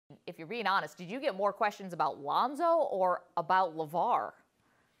if you're being honest, did you get more questions about Lonzo or about LaVar?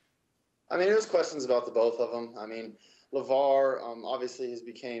 I mean, there's questions about the both of them. I mean, LaVar obviously has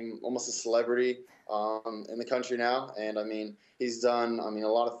become almost a celebrity in the country now, and I mean, he's done a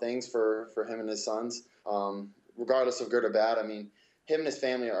lot of things for him and his sons, regardless of good or bad. I mean, him and his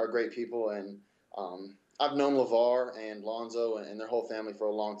family are great people, and I've known LaVar and Lonzo and their whole family for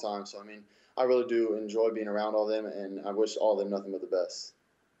a long time. So I mean, I really do enjoy being around all of them, and I wish all of them nothing but the best.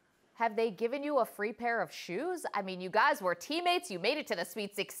 Have they given you a free pair of shoes? I mean, you guys were teammates. You made it to the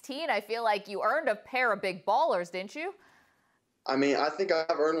Sweet 16. I feel like you earned a pair of big ballers, didn't you? I mean, I think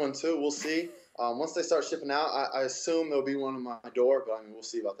I've earned one too. We'll see. Once they start shipping out, I assume there'll be one on my door, but I mean, we'll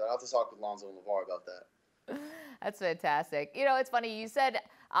see about that. I'll have to talk with Lonzo and LaVar about that. That's fantastic. You know, it's funny. You said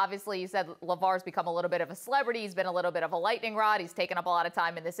LaVar's become a little bit of a celebrity. He's been a little bit of a lightning rod. He's taken up a lot of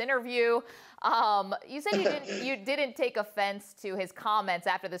time in this interview. You said you didn't take offense to his comments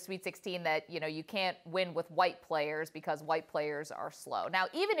after the Sweet 16 that, you know, you can't win with white players because white players are slow. Now,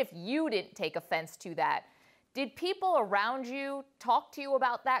 even if you didn't take offense to that, did people around you talk to you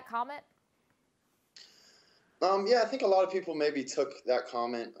about that comment? Yeah, I think a lot of people maybe took that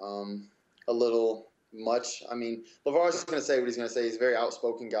comment a little much. I mean, LaVar's going to say what he's going to say. He's a very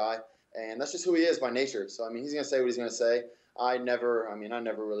outspoken guy, and that's just who he is by nature. So, I mean, he's going to say what he's going to say. I never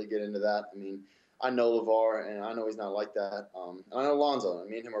really get into that. I mean, I know LaVar, and I know he's not like that. And I know Lonzo.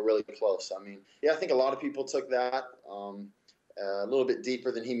 Me and him are really close. I mean, yeah, I think a lot of people took that a little bit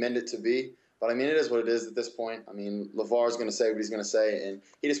deeper than he meant it to be. But, I mean, it is what it is at this point. I mean, LaVar's going to say what he's going to say, and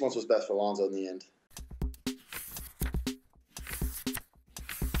he just wants what's best for Lonzo in the end.